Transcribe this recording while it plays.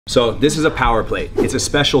So this is a power plate. It's a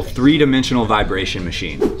special 3-dimensional vibration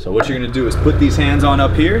machine. So what you're gonna do is put these hands on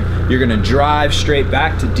up here, you're gonna drive straight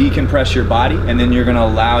back to decompress your body, and then you're gonna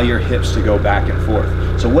allow your hips to go back and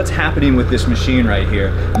forth. So what's happening with this machine right here,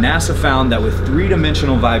 NASA found that with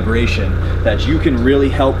 3-dimensional vibration, that you can really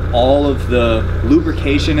help all of the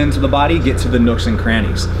lubrication into the body get to the nooks and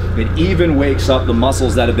crannies. It even wakes up the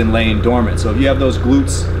muscles that have been laying dormant. So if you have those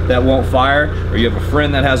glutes that won't fire, or you have a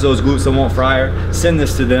friend that has those glutes that won't fire, send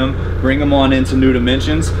this to them, bring them on into New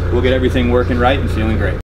Dimensions. We'll get everything working right and feeling great.